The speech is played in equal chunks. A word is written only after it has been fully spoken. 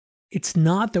It's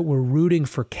not that we're rooting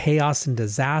for chaos and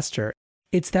disaster.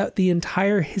 It's that the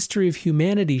entire history of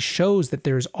humanity shows that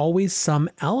there's always some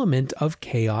element of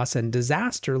chaos and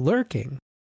disaster lurking.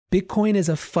 Bitcoin is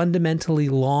a fundamentally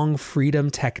long freedom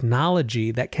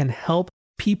technology that can help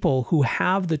people who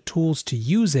have the tools to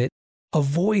use it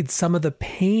avoid some of the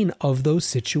pain of those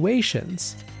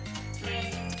situations.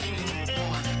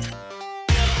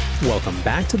 Welcome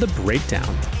back to The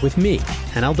Breakdown with me,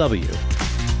 NLW.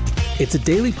 It's a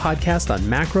daily podcast on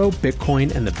macro,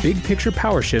 Bitcoin, and the big picture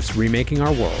power shifts remaking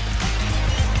our world.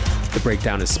 The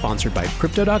Breakdown is sponsored by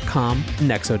Crypto.com,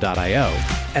 Nexo.io,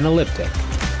 and Elliptic,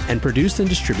 and produced and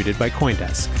distributed by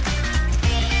CoinDesk.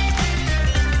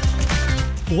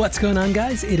 What's going on,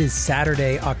 guys? It is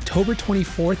Saturday, October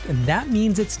 24th, and that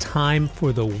means it's time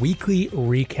for the weekly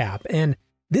recap. And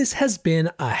this has been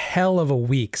a hell of a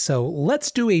week, so let's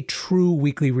do a true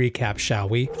weekly recap, shall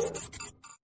we?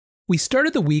 We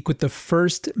started the week with the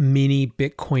first mini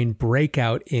Bitcoin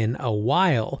breakout in a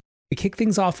while. We kicked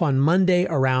things off on Monday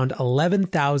around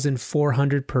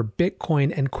 11,400 per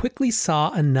Bitcoin and quickly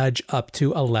saw a nudge up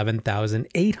to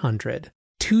 11,800.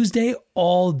 Tuesday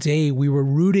all day we were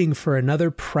rooting for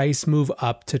another price move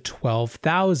up to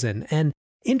 12,000, and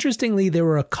interestingly there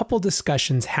were a couple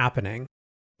discussions happening.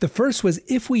 The first was,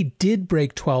 if we did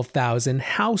break 12,000,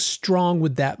 how strong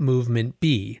would that movement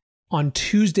be? On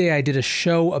Tuesday, I did a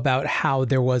show about how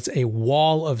there was a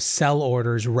wall of sell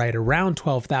orders right around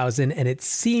 12,000, and it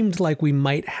seemed like we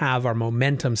might have our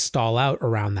momentum stall out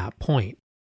around that point.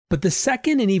 But the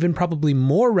second and even probably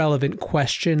more relevant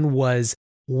question was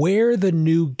where the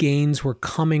new gains were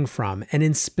coming from. And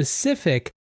in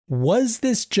specific, was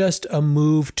this just a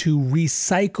move to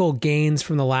recycle gains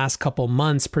from the last couple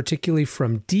months, particularly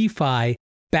from DeFi,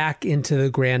 back into the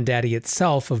granddaddy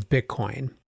itself of Bitcoin?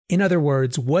 In other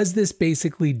words, was this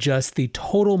basically just the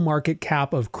total market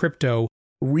cap of crypto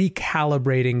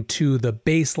recalibrating to the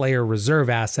base layer reserve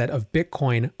asset of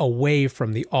Bitcoin away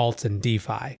from the alt and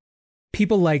DeFi?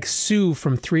 People like Sue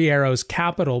from Three Arrows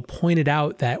Capital pointed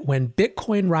out that when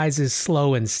Bitcoin rises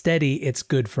slow and steady, it's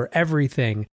good for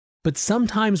everything. But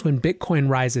sometimes when Bitcoin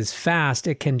rises fast,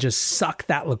 it can just suck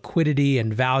that liquidity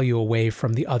and value away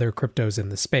from the other cryptos in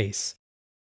the space.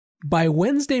 By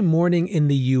Wednesday morning in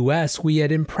the US, we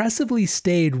had impressively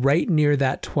stayed right near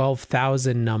that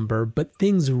 12,000 number, but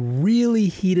things really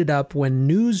heated up when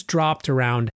news dropped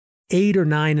around 8 or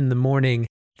 9 in the morning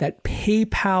that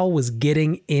PayPal was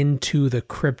getting into the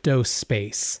crypto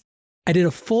space. I did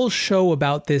a full show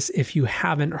about this if you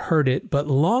haven't heard it, but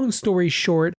long story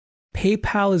short,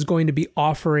 PayPal is going to be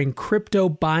offering crypto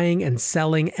buying and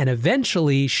selling and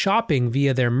eventually shopping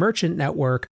via their merchant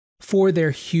network for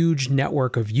their huge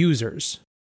network of users.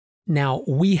 Now,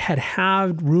 we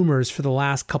had rumors for the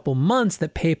last couple months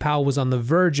that PayPal was on the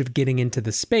verge of getting into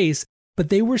the space, but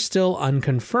they were still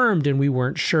unconfirmed and we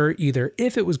weren't sure either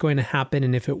if it was going to happen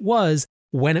and if it was,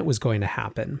 when it was going to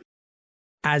happen.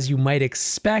 As you might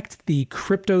expect, the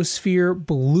crypto sphere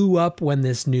blew up when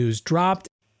this news dropped,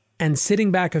 and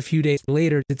sitting back a few days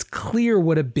later, it's clear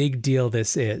what a big deal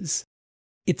this is.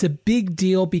 It's a big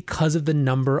deal because of the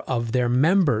number of their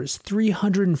members,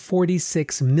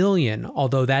 346 million,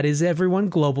 although that is everyone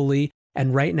globally,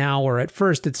 and right now, or at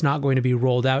first, it's not going to be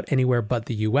rolled out anywhere but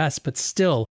the US, but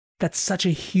still, that's such a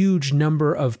huge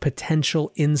number of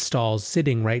potential installs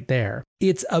sitting right there.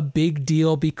 It's a big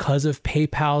deal because of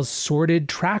PayPal's sordid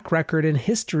track record and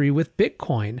history with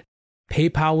Bitcoin.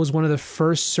 PayPal was one of the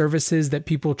first services that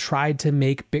people tried to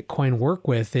make Bitcoin work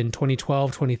with in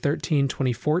 2012, 2013,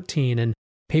 2014, and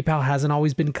PayPal hasn't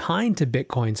always been kind to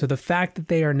Bitcoin, so the fact that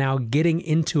they are now getting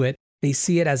into it, they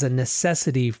see it as a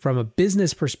necessity from a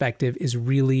business perspective is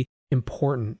really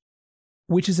important.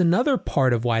 Which is another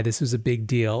part of why this was a big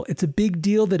deal. It's a big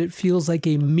deal that it feels like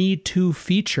a Me Too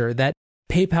feature, that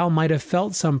PayPal might have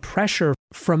felt some pressure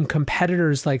from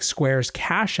competitors like Square's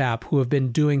Cash App, who have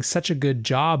been doing such a good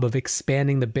job of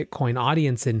expanding the Bitcoin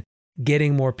audience and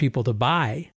getting more people to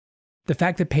buy. The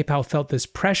fact that PayPal felt this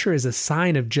pressure is a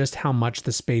sign of just how much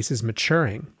the space is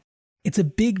maturing. It's a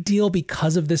big deal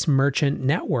because of this merchant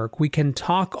network. We can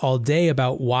talk all day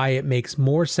about why it makes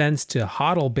more sense to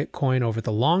hodl Bitcoin over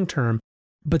the long term,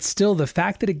 but still the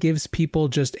fact that it gives people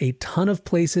just a ton of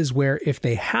places where if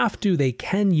they have to, they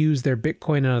can use their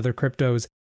Bitcoin and other cryptos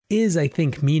is, I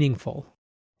think, meaningful.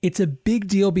 It's a big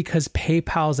deal because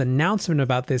PayPal's announcement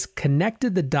about this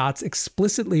connected the dots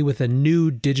explicitly with a new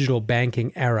digital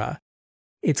banking era.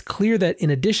 It's clear that in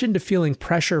addition to feeling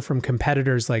pressure from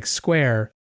competitors like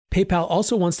Square, PayPal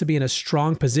also wants to be in a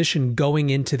strong position going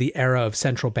into the era of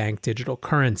central bank digital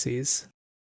currencies.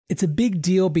 It's a big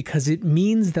deal because it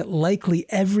means that likely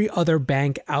every other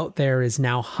bank out there is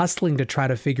now hustling to try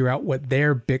to figure out what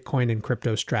their Bitcoin and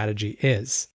crypto strategy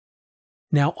is.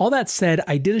 Now, all that said,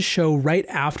 I did a show right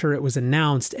after it was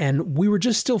announced, and we were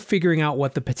just still figuring out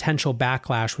what the potential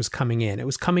backlash was coming in. It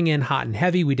was coming in hot and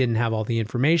heavy. We didn't have all the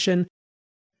information.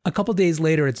 A couple days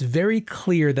later, it's very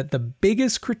clear that the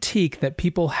biggest critique that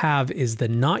people have is the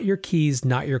not your keys,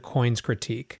 not your coins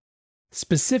critique.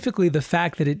 Specifically, the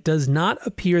fact that it does not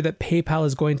appear that PayPal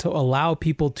is going to allow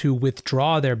people to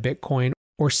withdraw their Bitcoin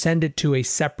or send it to a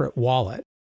separate wallet.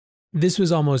 This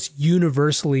was almost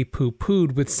universally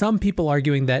poo-pooed, with some people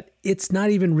arguing that it's not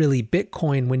even really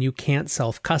Bitcoin when you can't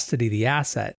self-custody the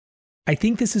asset. I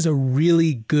think this is a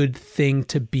really good thing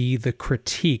to be the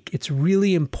critique. It's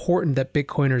really important that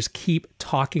Bitcoiners keep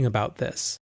talking about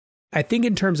this. I think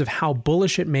in terms of how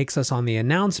bullish it makes us on the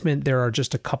announcement, there are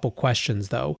just a couple questions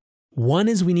though. One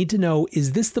is we need to know,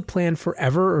 is this the plan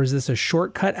forever or is this a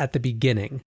shortcut at the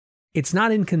beginning? It's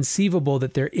not inconceivable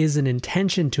that there is an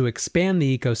intention to expand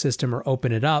the ecosystem or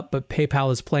open it up, but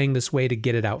PayPal is playing this way to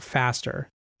get it out faster.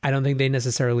 I don't think they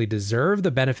necessarily deserve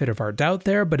the benefit of our doubt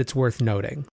there, but it's worth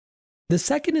noting. The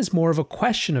second is more of a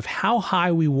question of how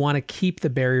high we want to keep the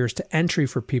barriers to entry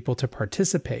for people to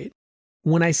participate.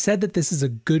 When I said that this is a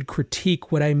good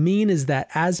critique, what I mean is that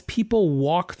as people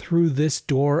walk through this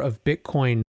door of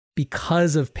Bitcoin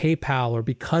because of PayPal or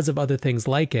because of other things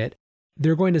like it,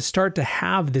 they're going to start to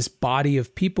have this body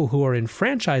of people who are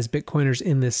enfranchised Bitcoiners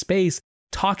in this space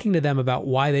talking to them about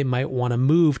why they might want to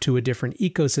move to a different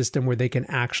ecosystem where they can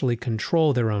actually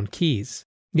control their own keys.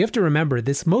 You have to remember,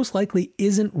 this most likely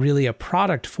isn't really a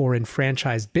product for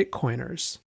enfranchised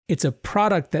Bitcoiners. It's a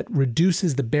product that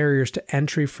reduces the barriers to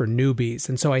entry for newbies.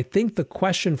 And so I think the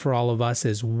question for all of us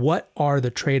is, what are the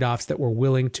trade-offs that we're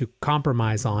willing to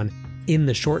compromise on in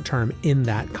the short term in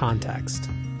that context?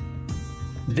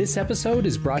 This episode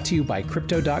is brought to you by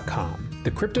Crypto.com,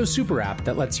 the crypto super app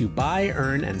that lets you buy,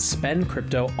 earn, and spend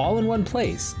crypto all in one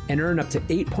place and earn up to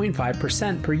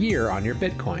 8.5% per year on your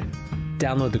Bitcoin.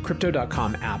 Download the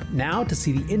Crypto.com app now to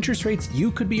see the interest rates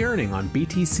you could be earning on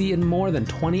BTC and more than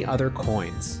 20 other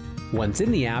coins. Once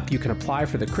in the app, you can apply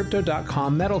for the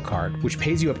Crypto.com Metal Card, which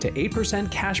pays you up to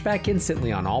 8% cash back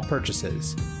instantly on all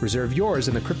purchases. Reserve yours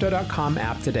in the Crypto.com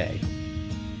app today.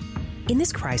 In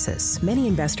this crisis, many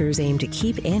investors aim to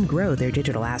keep and grow their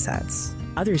digital assets.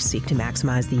 Others seek to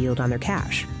maximize the yield on their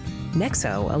cash.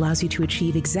 Nexo allows you to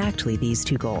achieve exactly these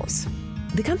two goals.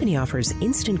 The company offers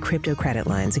instant crypto credit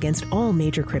lines against all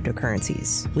major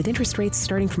cryptocurrencies, with interest rates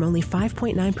starting from only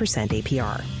 5.9%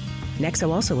 APR.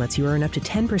 Nexo also lets you earn up to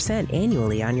 10%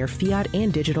 annually on your fiat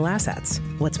and digital assets.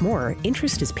 What's more,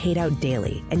 interest is paid out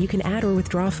daily, and you can add or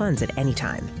withdraw funds at any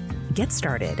time. Get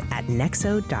started at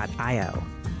nexo.io.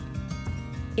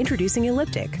 Introducing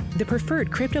Elliptic, the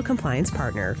preferred crypto compliance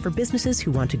partner for businesses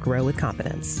who want to grow with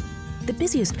confidence. The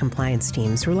busiest compliance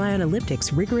teams rely on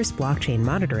Elliptic's rigorous blockchain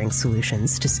monitoring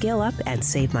solutions to scale up and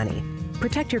save money.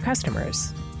 Protect your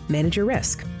customers. Manage your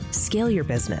risk. Scale your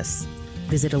business.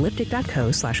 Visit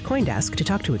elliptic.co/Coindesk to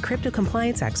talk to a crypto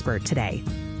compliance expert today.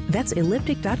 That's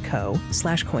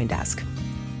elliptic.co/Coindesk.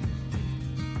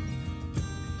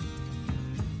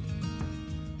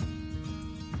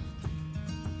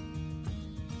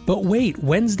 But wait,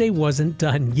 Wednesday wasn't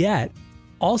done yet.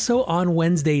 Also on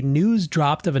Wednesday, news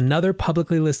dropped of another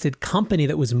publicly listed company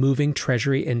that was moving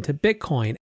Treasury into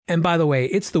Bitcoin. And by the way,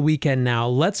 it's the weekend now.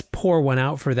 Let's pour one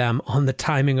out for them on the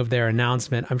timing of their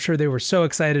announcement. I'm sure they were so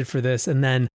excited for this, and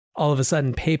then all of a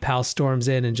sudden PayPal storms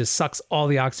in and just sucks all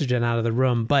the oxygen out of the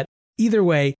room. But either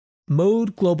way,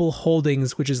 Mode Global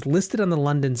Holdings, which is listed on the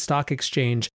London Stock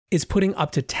Exchange, is putting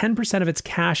up to 10% of its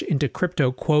cash into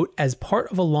crypto, quote, as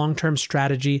part of a long-term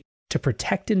strategy to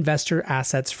protect investor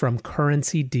assets from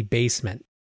currency debasement.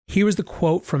 Here was the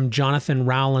quote from Jonathan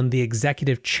Rowland, the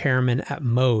executive chairman at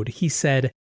Mode. He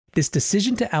said, "This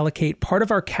decision to allocate part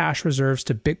of our cash reserves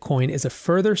to Bitcoin is a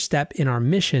further step in our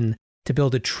mission to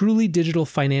build a truly digital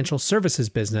financial services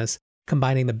business,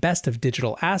 combining the best of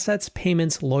digital assets,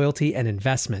 payments, loyalty, and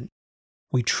investment.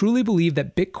 We truly believe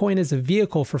that Bitcoin is a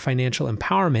vehicle for financial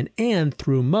empowerment, and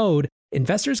through Mode,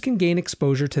 investors can gain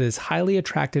exposure to this highly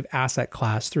attractive asset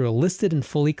class through a listed and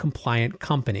fully compliant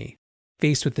company.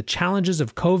 Faced with the challenges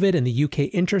of COVID and the UK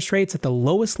interest rates at the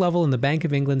lowest level in the Bank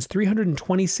of England's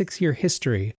 326-year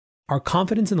history, our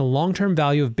confidence in the long-term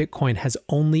value of Bitcoin has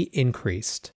only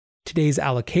increased. Today's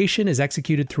allocation is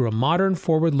executed through a modern,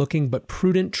 forward-looking but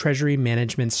prudent treasury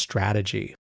management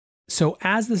strategy." So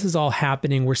as this is all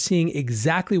happening, we're seeing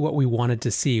exactly what we wanted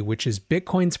to see, which is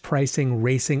Bitcoin's pricing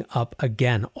racing up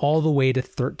again, all the way to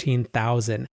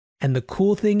 13,000. And the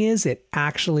cool thing is, it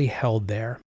actually held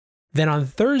there. Then on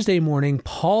Thursday morning,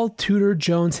 Paul Tudor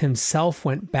Jones himself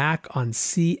went back on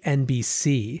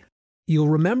CNBC. You'll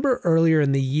remember earlier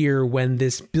in the year when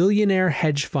this billionaire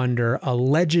hedge funder, a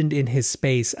legend in his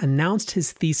space, announced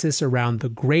his thesis around the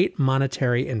great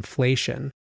monetary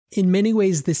inflation. In many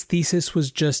ways, this thesis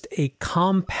was just a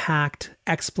compact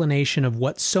explanation of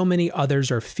what so many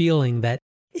others are feeling, that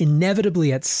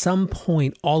inevitably at some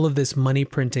point all of this money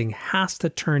printing has to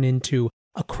turn into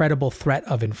a credible threat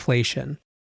of inflation.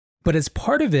 But as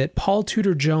part of it, Paul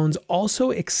Tudor Jones also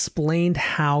explained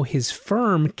how his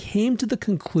firm came to the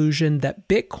conclusion that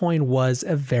Bitcoin was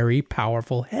a very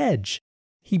powerful hedge.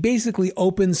 He basically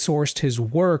open sourced his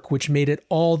work, which made it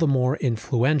all the more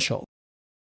influential.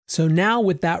 So now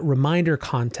with that reminder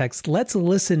context, let's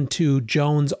listen to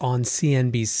Jones on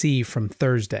CNBC from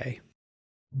Thursday.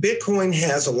 Bitcoin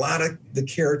has a lot of the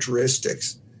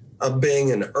characteristics of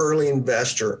being an early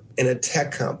investor in a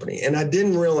tech company. And I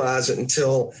didn't realize it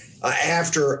until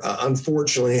after,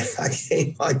 unfortunately, I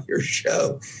came on your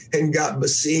show and got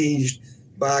besieged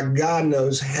by God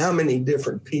knows how many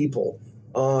different people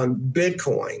on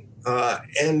Bitcoin.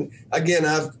 And again,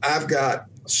 I've got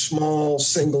a small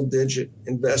single-digit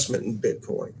investment in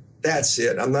Bitcoin. That's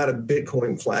it. I'm not a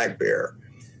Bitcoin flag bearer.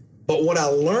 But what I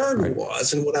learned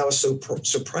was, and what I was so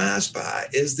surprised by,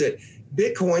 is that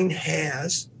Bitcoin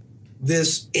has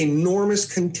this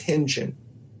enormous contingent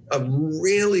of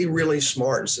really, really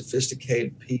smart and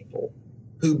sophisticated people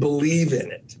who believe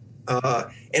in it.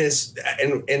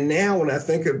 And now when I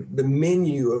think of the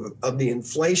menu of the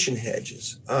inflation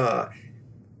hedges,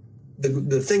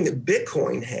 the thing that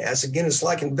Bitcoin has, again, it's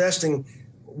like investing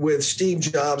with Steve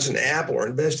Jobs and Apple or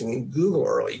investing in Google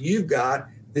early. You've got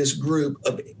this group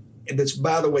that's,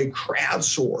 by the way,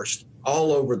 crowdsourced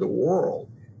all over the world,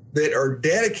 that are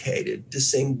dedicated to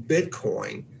seeing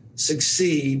Bitcoin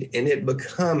succeed in it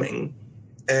becoming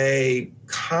a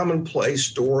commonplace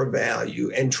store of value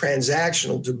and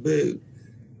transactional to boot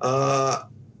at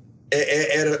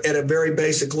a very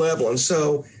basic level. And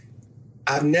so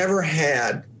I've never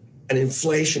had an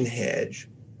inflation hedge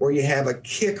where you have a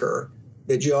kicker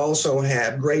that you also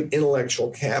have great intellectual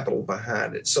capital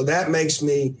behind it. So that makes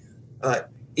me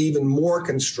even more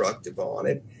constructive on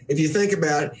it. If you think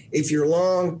about it, if you're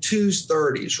long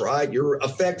 230s, right, you're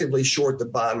effectively short the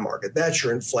bond market. That's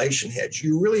your inflation hedge.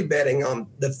 You're really betting on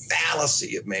the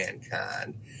fallacy of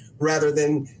mankind rather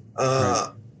than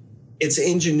its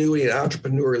ingenuity and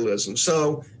entrepreneurialism.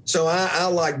 So I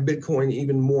like Bitcoin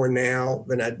even more now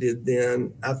than I did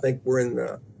then. I think we're in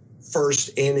the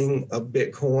first inning of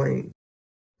Bitcoin.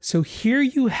 So here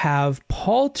you have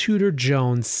Paul Tudor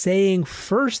Jones saying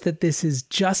first that this is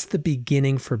just the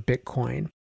beginning for Bitcoin.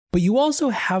 But you also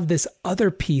have this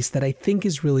other piece that I think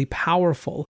is really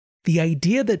powerful. The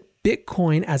idea that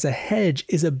Bitcoin as a hedge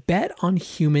is a bet on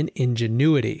human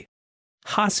ingenuity.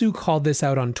 Hasu called this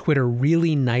out on Twitter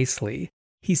really nicely.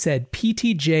 He said,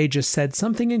 PTJ just said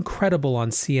something incredible on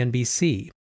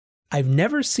CNBC. I've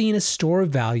never seen a store of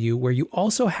value where you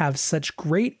also have such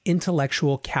great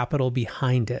intellectual capital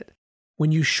behind it.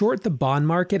 When you short the bond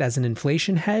market as an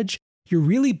inflation hedge, you're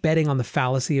really betting on the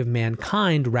fallacy of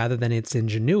mankind rather than its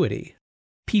ingenuity.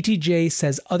 PTJ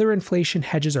says other inflation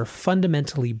hedges are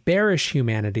fundamentally bearish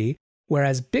humanity,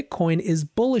 whereas Bitcoin is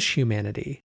bullish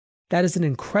humanity. That is an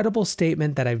incredible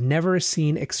statement that I've never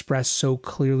seen expressed so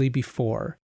clearly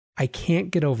before. I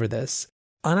can't get over this.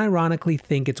 Unironically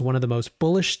think it's one of the most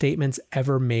bullish statements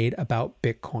ever made about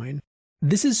Bitcoin.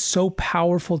 This is so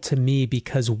powerful to me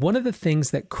because one of the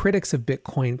things that critics of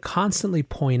Bitcoin constantly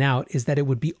point out is that it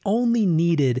would be only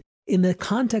needed in the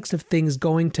context of things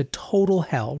going to total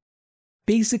hell.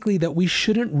 Basically, that we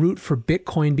shouldn't root for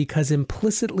Bitcoin because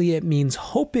implicitly it means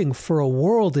hoping for a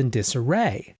world in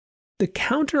disarray. The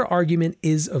counter argument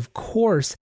is, of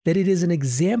course, that it is an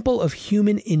example of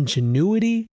human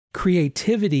ingenuity,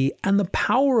 creativity, and the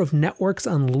power of networks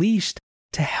unleashed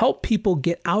to help people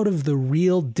get out of the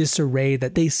real disarray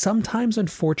that they sometimes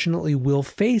unfortunately will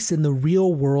face in the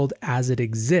real world as it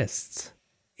exists.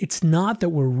 It's not that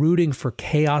we're rooting for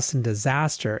chaos and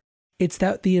disaster, it's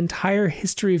that the entire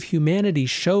history of humanity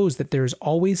shows that there's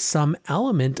always some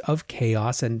element of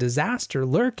chaos and disaster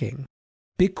lurking.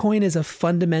 Bitcoin is a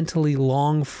fundamentally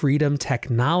long freedom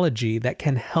technology that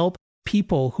can help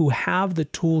people who have the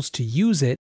tools to use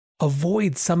it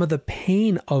avoid some of the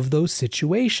pain of those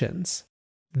situations.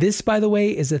 This, by the way,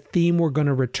 is a theme we're going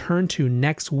to return to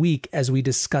next week as we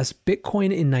discuss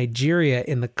Bitcoin in Nigeria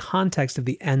in the context of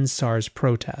the EndSARS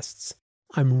protests.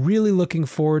 I'm really looking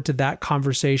forward to that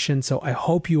conversation, so I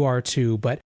hope you are too.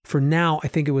 But for now, I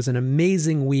think it was an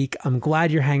amazing week. I'm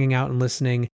glad you're hanging out and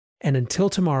listening. And until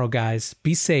tomorrow, guys,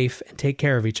 be safe and take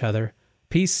care of each other.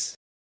 Peace.